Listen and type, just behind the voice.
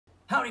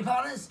Howdy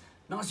partners,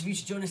 nice of you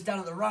to join us down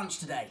at the ranch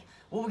today.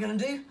 What we're going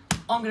to do,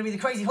 I'm going to be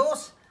the crazy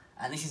horse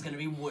and this is going to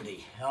be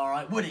Woody.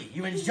 Alright Woody,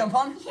 you ready to jump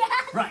on? Yeah.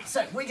 Right,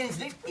 so what you're going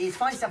to do is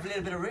find yourself a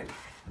little bit of room.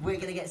 We're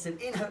going to get some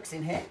in hooks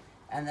in here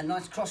and then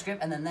nice cross grip,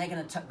 and then they're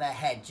going to tuck their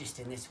head just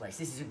in this way. So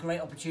this is a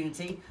great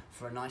opportunity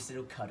for a nice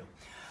little cuddle.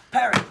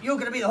 Perry, you're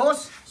going to be the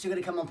horse, so you're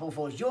going to come on all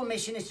fours. Your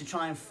mission is to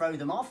try and throw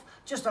them off,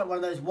 just like one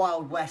of those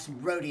Wild West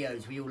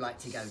rodeos we all like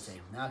to go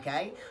to,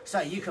 okay? So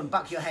you can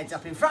buck your heads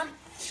up in front,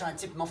 try and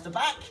tip them off the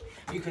back.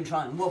 You can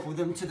try and wobble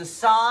them to the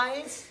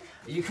sides.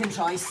 You can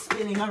try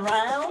spinning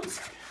around.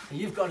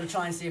 You've got to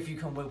try and see if you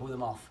can wibble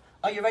them off.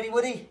 Are you ready,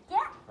 Woody? Yeah.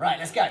 Right,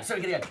 let's go. So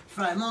we're going to go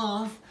throw them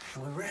off,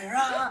 rear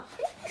up,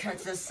 cut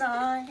to the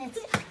sides,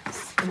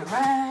 spin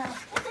around,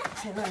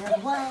 turn the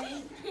other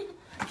way.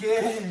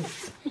 Good.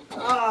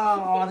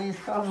 Oh, these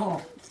come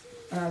off.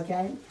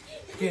 Okay.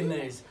 Good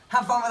news.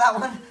 Have fun with that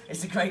one.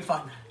 It's a great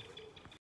fun.